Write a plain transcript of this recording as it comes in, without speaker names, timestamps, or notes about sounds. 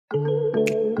Hi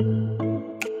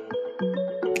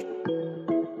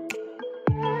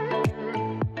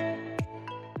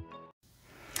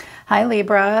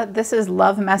Libra, this is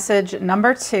love message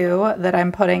number 2 that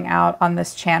I'm putting out on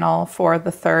this channel for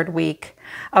the 3rd week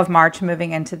of March,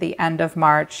 moving into the end of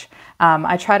March.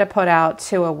 I try to put out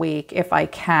 2 a week if I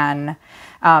can,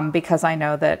 because I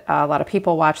know that a lot of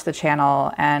people watch the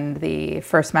channel and the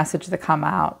first message that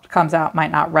comes out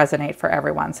might not resonate for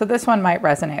everyone. So this one might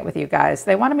resonate with you guys.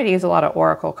 They wanted me to use a lot of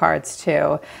oracle cards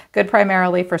too. Good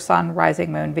primarily for Sun,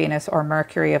 Rising, Moon, Venus, or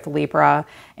Mercury of Libra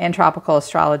in tropical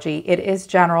astrology. It is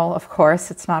general, of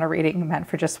course. It's not a reading meant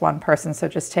for just one person, so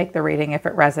just take the reading if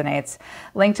it resonates.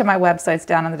 Link to my website's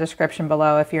down in the description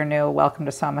below. If you're new, welcome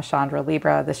to Soma, Chandra,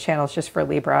 Libra. This channel is just for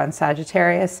Libra and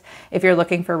Sagittarius. If you're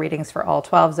looking for readings for all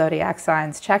 12 zodiac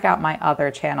signs, check out my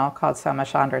other channel called Soma,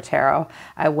 Chandra Tarot.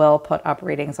 I will put up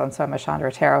readings on Soma,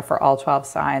 Chandra Tarot for all 12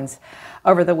 signs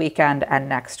over the weekend and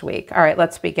next week. All right,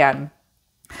 let's begin.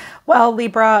 Well,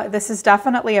 Libra, this is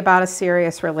definitely about a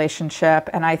serious relationship,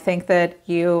 and I think that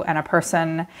you and a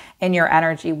person in your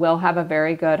energy will have a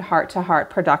very good heart-to-heart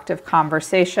productive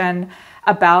conversation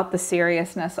about the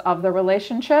seriousness of the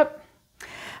relationship.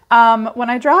 When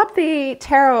I dropped the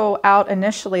tarot out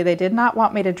initially, they did not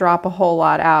want me to drop a whole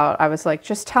lot out. I was like,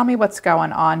 just tell me what's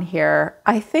going on here.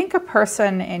 I think a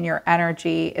person in your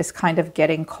energy is kind of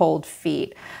getting cold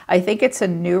feet. I think it's a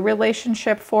new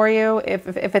relationship for you.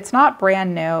 If it's not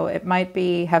brand new, it might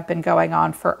have been going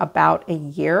on for about a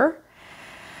year.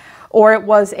 Or it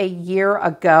was a year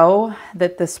ago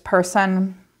that this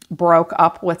person broke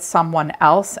up with someone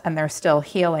else and they're still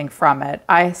healing from it.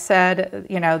 I said,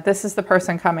 you know, this is the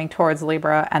person coming towards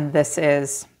Libra and this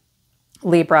is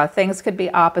Libra. Things could be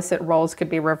opposite, roles could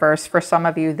be reversed. For some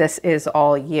of you, this is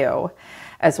all you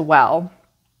as well,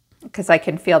 because I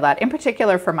can feel that, in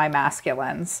particular for my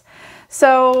masculines.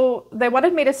 So they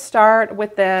wanted me to start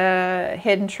with the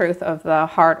hidden truth of the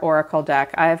Heart Oracle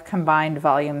deck. I have combined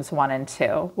volumes 1 and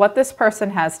 2. What this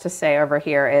person has to say over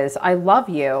here is, I love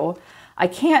you. I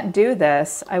can't do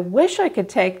this. I wish I could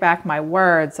take back my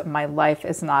words. My life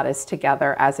is not as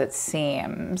together as it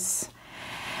seems.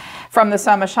 From the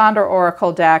Soma Chandra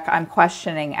Oracle deck, I'm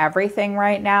questioning everything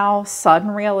right now. Sudden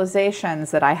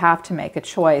realizations that I have to make a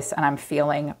choice, and I'm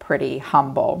feeling pretty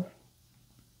humble.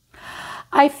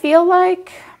 I feel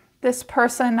like this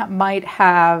person might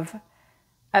have,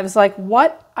 I was like,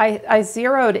 what? I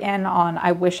zeroed in on,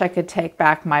 I wish I could take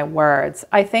back my words.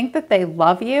 I think that they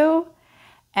love you.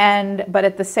 But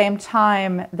at the same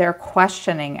time, they're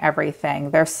questioning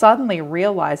everything. They're suddenly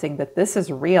realizing that this is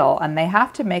real and they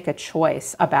have to make a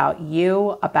choice about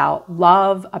you, about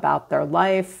love, about their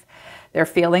life. They're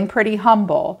feeling pretty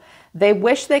humble. They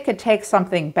wish they could take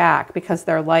something back because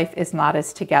their life is not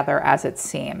as together as it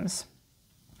seems.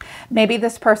 Maybe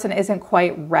this person isn't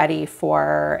quite ready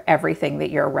for everything that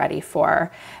you're ready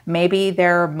for. Maybe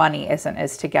their money isn't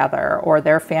as together, or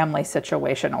their family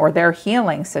situation, or their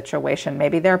healing situation.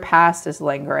 Maybe their past is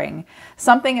lingering.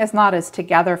 Something is not as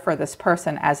together for this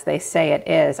person as they say it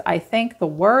is. I think the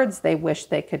words they wish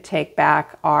they could take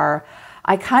back are,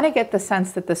 I kind of get the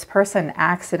sense that this person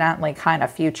accidentally kind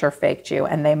of future faked you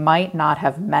and they might not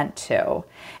have meant to.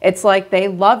 It's like they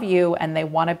love you and they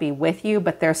want to be with you,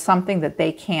 but there's something that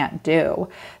they can't do.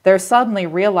 They're suddenly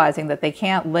realizing that they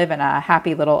can't live in a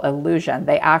happy little illusion.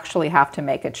 They actually have to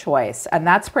make a choice. And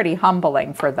that's pretty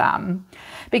humbling for them,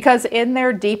 because in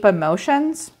their deep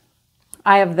emotions,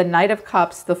 I have the Knight of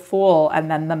Cups, the Fool, and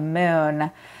then the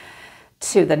Moon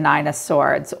to the Nine of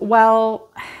Swords. Well,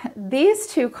 these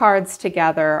two cards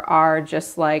together are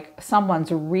just like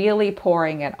someone's really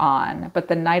pouring it on. But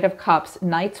the Knight of Cups,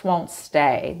 knights won't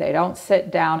stay. They don't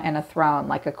sit down in a throne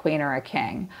like a queen or a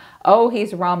king. Oh,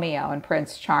 he's Romeo and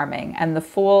Prince Charming. And the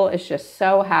Fool is just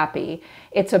so happy.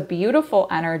 It's a beautiful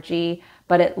energy,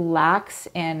 but it lacks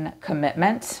in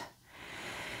commitment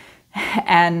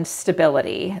and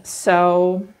stability.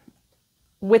 So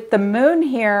with the Moon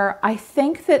here, I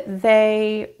think that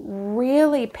they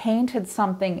really painted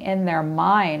something in their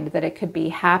mind that it could be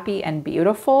happy and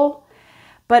beautiful,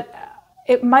 but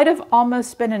it might have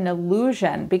almost been an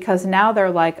illusion, because now they're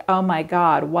like, oh my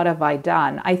God, what have I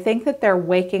done? I think that they're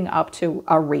waking up to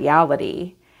a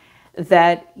reality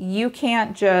that you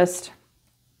can't just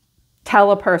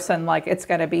tell a person like it's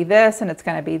going to be this and it's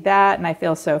going to be that and I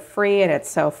feel so free and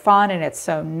it's so fun and it's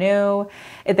so new.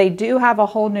 If they do have a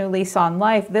whole new lease on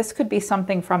life, this could be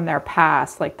something from their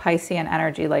past, like Piscean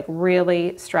energy, like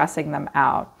really stressing them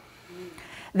out.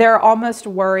 They're almost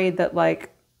worried that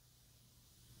like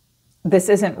this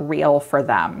isn't real for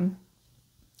them.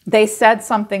 They said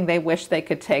something they wish they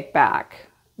could take back.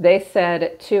 They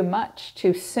said too much,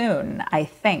 too soon, I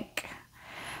think.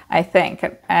 I think.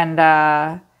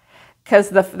 And because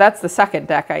that's the second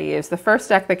deck I use. The first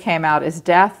deck that came out is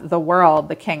Death, the World,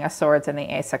 the King of Swords, and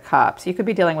the Ace of Cups. You could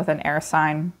be dealing with an air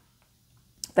sign.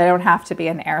 They don't have to be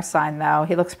an air sign, though.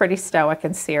 He looks pretty stoic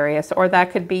and serious. Or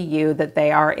that could be you that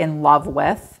they are in love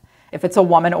with. If it's a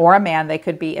woman or a man, they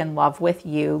could be in love with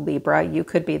you, Libra. You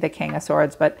could be the King of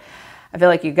Swords, but I feel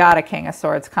like you got a King of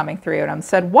Swords coming through. And I'm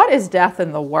said, what is death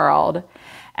in the world?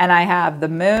 And I have the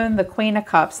Moon, the Queen of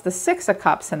Cups, the Six of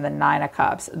Cups, and the Nine of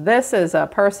Cups. This is a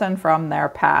person from their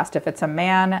past. If it's a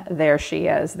man, there she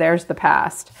is. There's the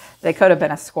past. They could have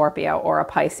been a Scorpio or a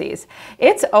Pisces.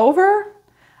 It's over.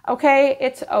 Okay,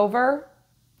 it's over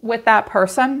with that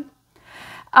person.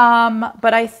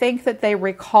 But I think that they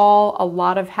recall a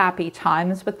lot of happy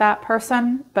times with that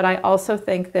person. But I also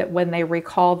think that when they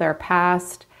recall their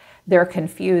past, they're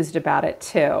confused about it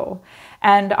too.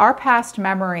 And our past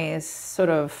memories sort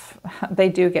of, they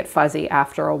do get fuzzy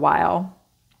after a while.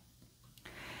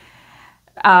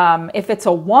 If it's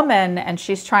a woman and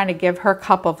she's trying to give her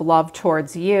cup of love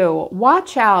towards you,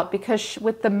 watch out, because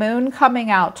with the moon coming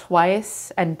out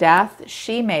twice and death,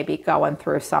 she may be going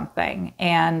through something.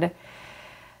 And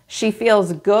she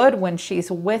feels good when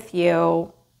she's with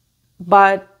you,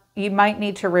 but you might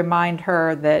need to remind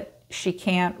her that she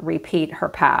can't repeat her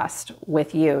past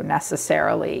with you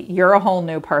necessarily. You're a whole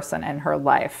new person in her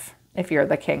life if you're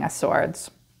the King of Swords.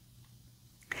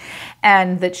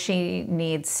 And that she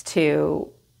needs to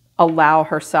allow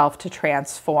herself to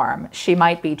transform. She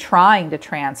might be trying to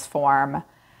transform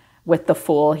with the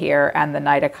Fool here and the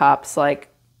Knight of Cups, like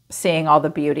seeing all the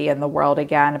beauty in the world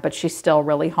again, but she's still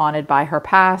really haunted by her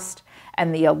past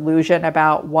and the illusion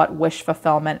about what wish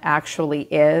fulfillment actually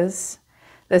is.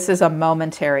 This is a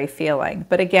momentary feeling.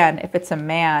 But again, if it's a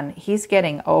man, he's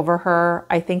getting over her.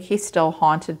 I think he's still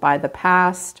haunted by the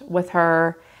past with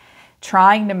her,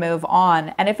 trying to move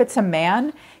on. And if it's a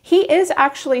man, he is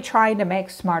actually trying to make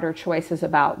smarter choices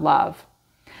about love.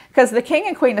 Because the King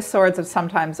and Queen of Swords have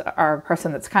sometimes are a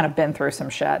person that's kind of been through some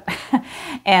shit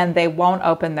and they won't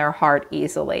open their heart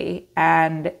easily.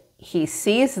 And he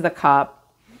sees the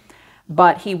cup,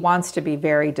 but he wants to be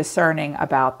very discerning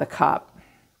about the cup.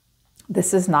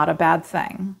 This is not a bad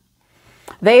thing.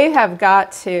 They have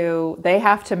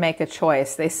to make a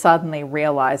choice. They suddenly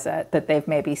realize it, that they've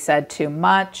maybe said too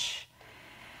much.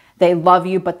 They love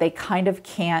you, but they kind of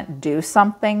can't do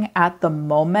something at the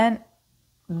moment.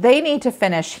 They need to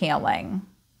finish healing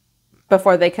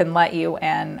before they can let you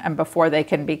in and before they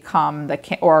can become the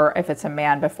king, or if it's a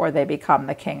man, before they become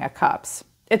the King of Cups.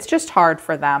 It's just hard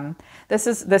for them.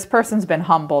 This person's been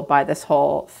humbled by this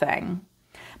whole thing,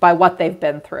 by what they've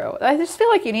been through. I just feel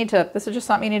like this is just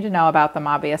something you need to know about them,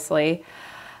 obviously.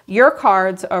 Your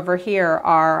cards over here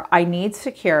are, I need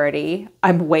security,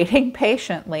 I'm waiting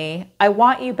patiently, I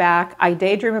want you back, I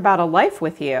daydream about a life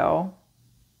with you.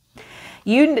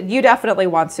 You definitely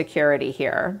want security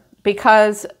here,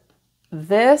 because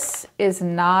this is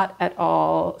not at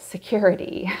all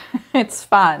security. It's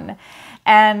fun.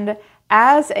 And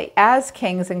as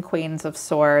kings and queens of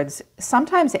swords,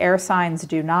 sometimes air signs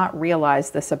do not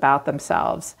realize this about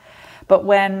themselves. But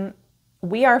when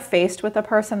we are faced with a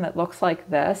person that looks like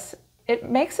this, it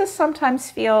makes us sometimes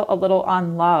feel a little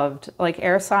unloved. Like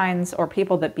air signs or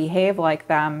people that behave like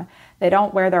them, they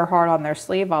don't wear their heart on their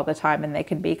sleeve all the time and they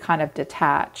can be kind of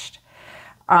detached.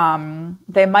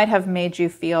 They might have made you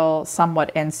feel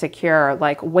somewhat insecure,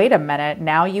 like, wait a minute,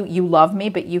 now you love me,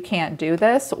 but you can't do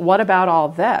this? What about all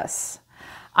this?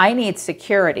 I need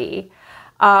security.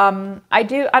 I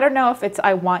don't know if it's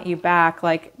I want you back.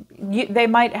 Like they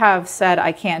might have said,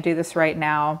 I can't do this right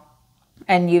now.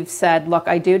 And you've said, look,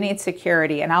 I do need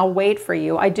security and I'll wait for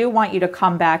you. I do want you to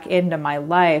come back into my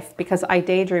life because I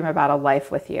daydream about a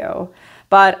life with you,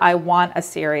 but I want a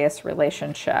serious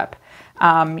relationship.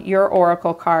 Your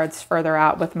oracle cards further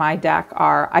out with my deck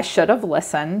are, I should have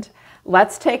listened.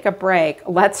 Let's take a break.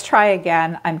 Let's try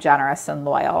again. I'm generous and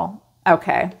loyal.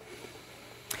 Okay.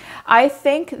 I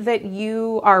think that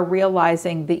you are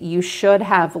realizing that you should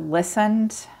have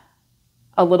listened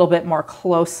a little bit more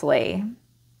closely.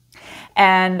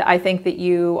 And I think that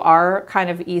you are kind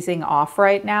of easing off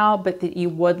right now, but that you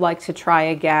would like to try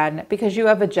again because you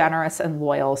have a generous and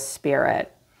loyal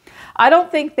spirit. I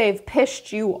don't think they've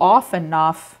pissed you off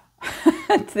enough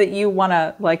that you want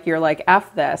to, like, you're like,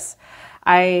 F this.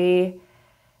 I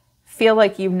feel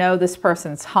like you know this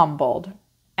person's humbled.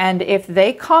 And if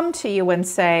they come to you and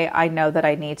say, I know that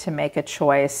I need to make a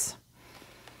choice,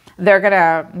 they're going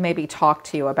to maybe talk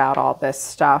to you about all this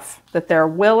stuff, that they're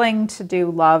willing to do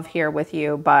love here with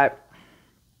you, but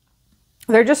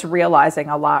they're just realizing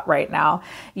a lot right now.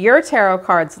 Your tarot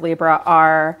cards, Libra,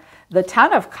 are the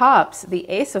Ten of Cups, the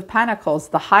Ace of Pentacles,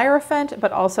 the Hierophant,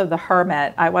 but also the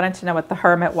Hermit. I wanted to know what the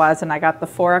Hermit was, and I got the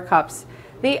Four of Cups,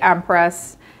 the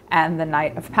Empress, and the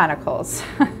Knight of Pentacles.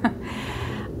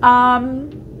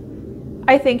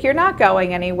 I think you're not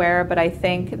going anywhere, but I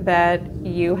think that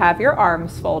you have your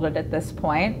arms folded at this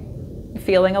point,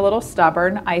 feeling a little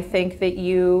stubborn. I think that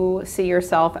you see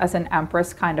yourself as an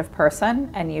Empress kind of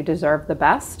person, and you deserve the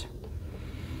best.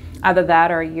 Either that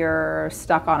or you're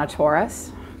stuck on a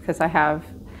Taurus, because I have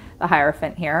the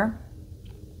Hierophant here.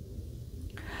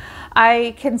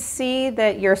 I can see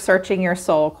that you're searching your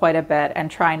soul quite a bit and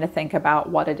trying to think about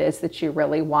what it is that you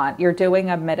really want. You're doing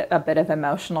a bit of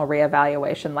emotional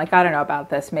reevaluation. Like, I don't know about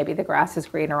this. Maybe the grass is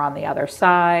greener on the other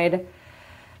side.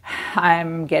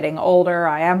 I'm getting older.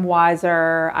 I am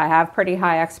wiser. I have pretty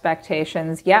high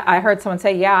expectations. Yeah, I heard someone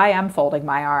say, yeah, I am folding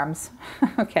my arms.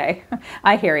 Okay,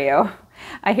 I hear you.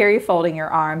 I hear you folding your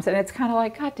arms. And it's kind of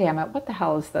like, God damn it, what the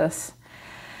hell is this?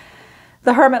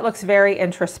 The Hermit looks very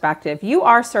introspective. You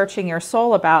are searching your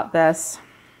soul about this.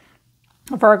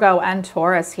 Virgo and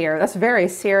Taurus here. That's very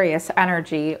serious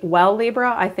energy. Well,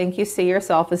 Libra, I think you see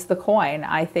yourself as the coin.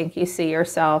 I think you see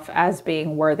yourself as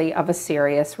being worthy of a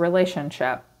serious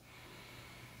relationship.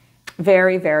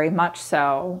 Very, very much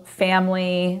so.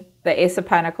 Family, the Ace of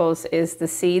Pentacles is the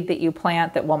seed that you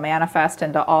plant that will manifest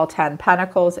into all 10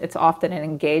 pentacles. It's often an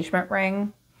engagement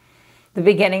ring. The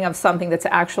beginning of something that's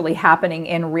actually happening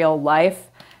in real life,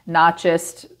 not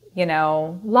just, you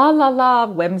know, la la la,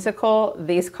 whimsical.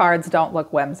 These cards don't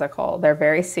look whimsical. They're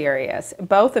very serious.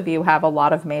 Both of you have a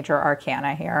lot of major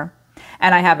arcana here.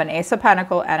 And I have an Ace of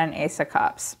Pentacles and an Ace of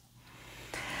Cups.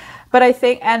 But I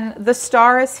think, and the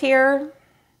Star is here.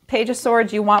 Page of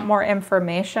Swords, you want more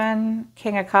information.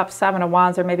 King of Cups, Seven of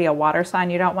Wands, or maybe a water sign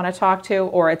you don't want to talk to,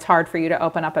 or it's hard for you to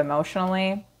open up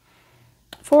emotionally.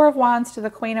 Four of Wands to the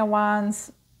Queen of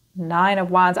Wands, Nine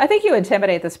of Wands. I think you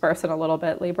intimidate this person a little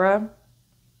bit, Libra.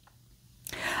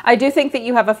 I do think that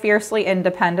you have a fiercely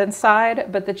independent side,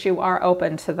 but that you are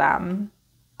open to them.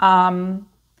 And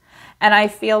I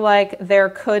feel like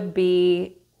there's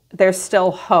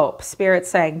still hope. Spirit's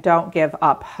saying, don't give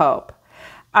up hope.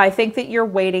 I think that you're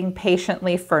waiting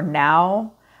patiently for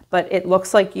now, but it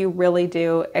looks like you really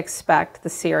do expect the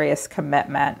serious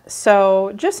commitment.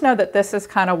 So just know that this is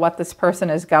kind of what this person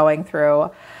is going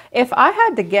through. If I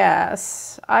had to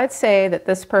guess, I'd say that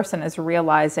this person is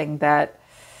realizing that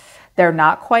they're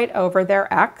not quite over their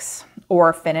ex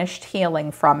or finished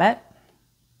healing from it,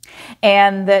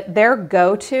 and that their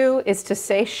go-to is to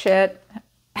say shit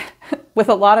with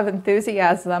a lot of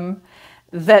enthusiasm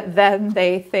that then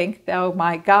they think, oh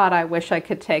my God, I wish I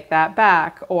could take that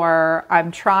back, or I'm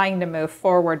trying to move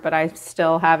forward, but I'm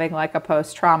still having like a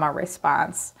post-trauma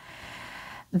response.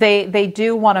 They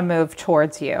do want to move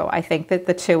towards you. I think that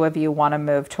the two of you want to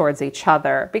move towards each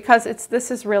other because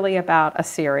this is really about a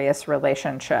serious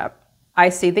relationship. I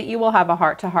see that you will have a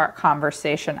heart-to-heart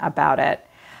conversation about it.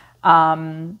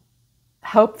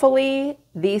 Hopefully,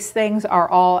 these things are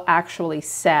all actually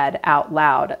said out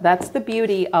loud. That's the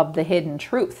beauty of the hidden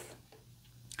truth.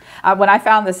 When I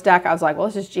found this deck, I was like, well,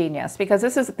 this is genius, because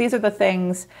these are the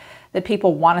things that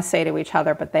people want to say to each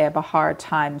other, but they have a hard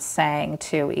time saying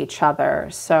to each other.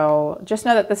 So just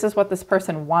know that this is what this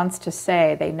person wants to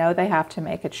say. They know they have to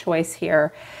make a choice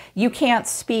here. You can't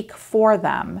speak for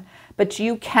them, but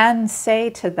you can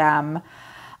say to them,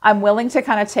 I'm willing to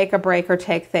kind of take a break or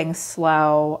take things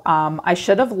slow. I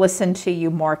should have listened to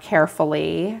you more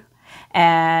carefully,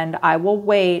 and I will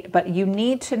wait, but you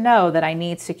need to know that I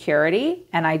need security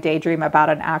and I daydream about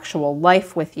an actual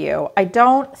life with you. I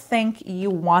don't think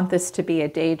you want this to be a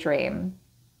daydream,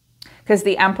 because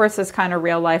the Empress is kind of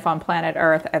real life on planet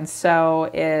Earth, and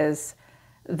so is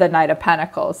the Knight of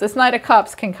Pentacles. This Knight of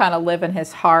Cups can kind of live in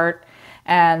his heart,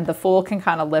 and the Fool can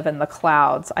kind of live in the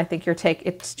clouds. I think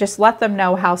it's just let them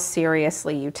know how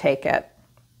seriously you take it.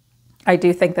 I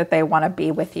do think that they want to be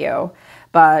with you,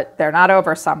 but they're not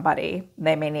over somebody.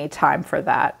 They may need time for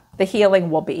that. The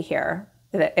healing will be here.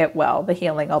 It will. The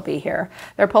healing will be here.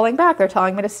 They're pulling back. They're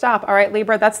telling me to stop. All right,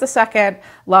 Libra, that's the second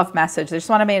love message. They just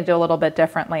wanted me to do a little bit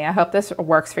differently. I hope this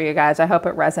works for you guys. I hope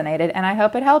it resonated, and I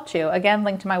hope it helped you. Again,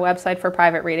 link to my website for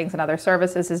private readings and other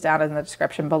services is down in the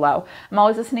description below. I'm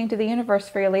always listening to the universe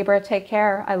for you, Libra. Take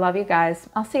care. I love you guys.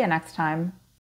 I'll see you next time.